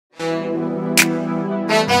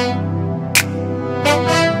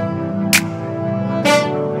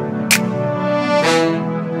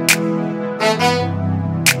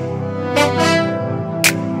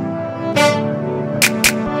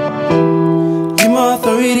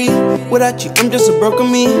Without you, I'm just a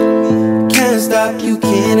broken me. Can't stop, you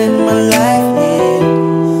can't end my life,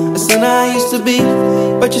 yeah. A son I used to be,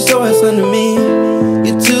 but you're so a son to me.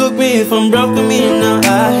 You took me from broken me, now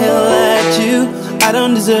I hell at you. I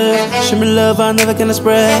don't deserve, show me love I never can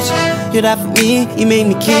express. You died for me, you made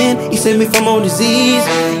me kin, you saved me from all disease.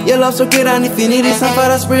 Your love so great on infinity, some for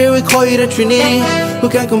the spirit, we call you the Trinity. Who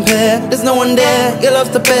can compare? There's no one there, your love's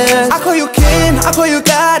the best. I call you kin, I call you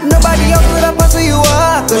God, nobody else could have passed who you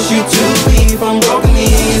are. Cause you took me from broken me,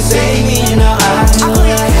 you saved me, now I call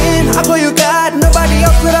you kin, I call you God, nobody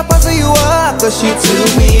else could have passed who you are. Cause you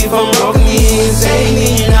took me from broken me, you saved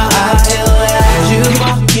me, now I hell at you. You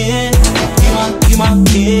my kin, you my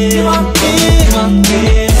kin, you my kin, you my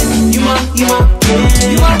kin. You my kin, you my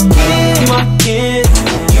kin, you my kin,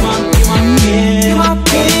 you my kin, you my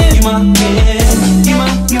kin, you my kin, you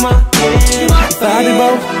my kin. If I be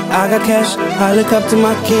broke, I got cash, I look up to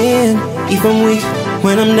my kin. If I'm weak,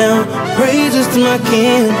 when I'm down, praises to my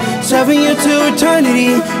kin. Serving you to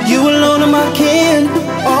eternity, you alone are my kin.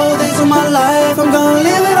 All days of my life, I'm gonna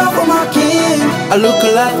live it all for my kin. I look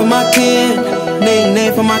alive for my kin.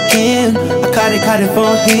 Name for my kin. I caught it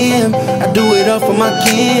for him. I do it all for my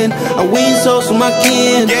kin. I win souls for my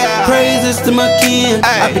kin. Praises to my kin.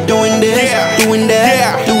 I be doing this, doing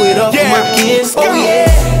that, do it all for my kin. Oh yeah.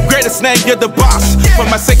 Greatest name, you're the boss. For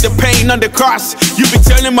my sake, the pain on the cross. You be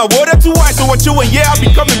turning my water to wine, so what you and yeah, I'll be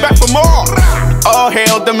coming back for more. All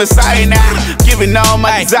hail the Messiah now, giving all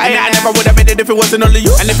my desire. And I never would have made it if it wasn't only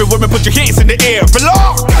you. And if it were, put your hands in the air,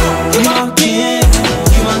 below. You my kin,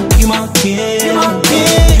 you my kin, you my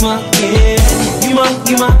kin, you my kin, you my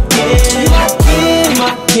kin, you my kin, you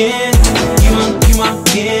my kin, you my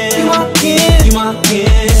kin, you my kin,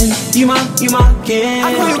 you my kin, you my kin.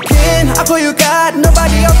 I call you kin, I call you God,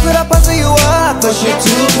 nobody else could have passed who you are. Cause you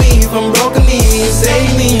took me from broken me, you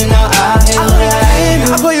saved me, now I hell at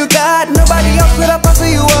you. I call you God, nobody else could have passed who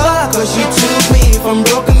you are. Cause you took me from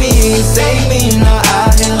broken me, you saved me, now I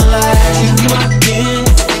hell at you. You my kin,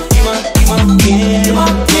 you my kin, you my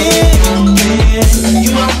kin, you my kin, you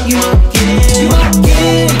my kin, you my kin,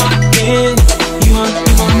 you my kin, you my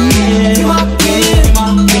kin, you my kin,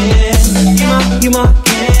 you my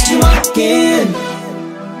kin, you my kin.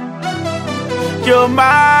 You're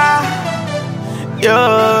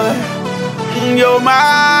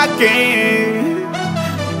my king.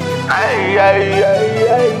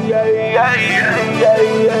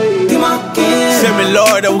 You my kin. Send me,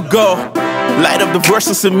 Lord, I will go. Light up the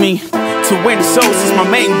verses in me. To win the souls is my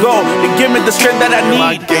main goal. They give me the strength that I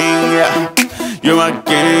need. You're my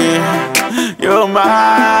king, you're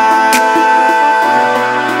my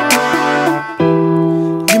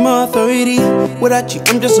authority. Without you,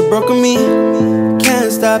 I'm just a broken me.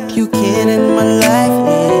 Can't stop, you can't end my life,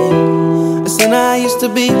 yeah. A son I used to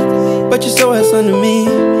be, but you're so a son to me.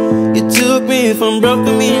 You took me from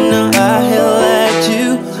broken me, now I hell at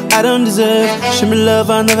you. I don't deserve, show me love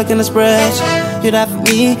I never can express. You died for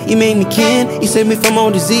me, you made me kin, you saved me from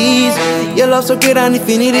all disease. Your love so great on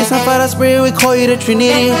infinity, some for the spirit, we call you the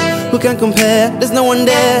Trinity. Who can compare? There's no one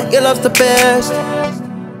there, your love's the best.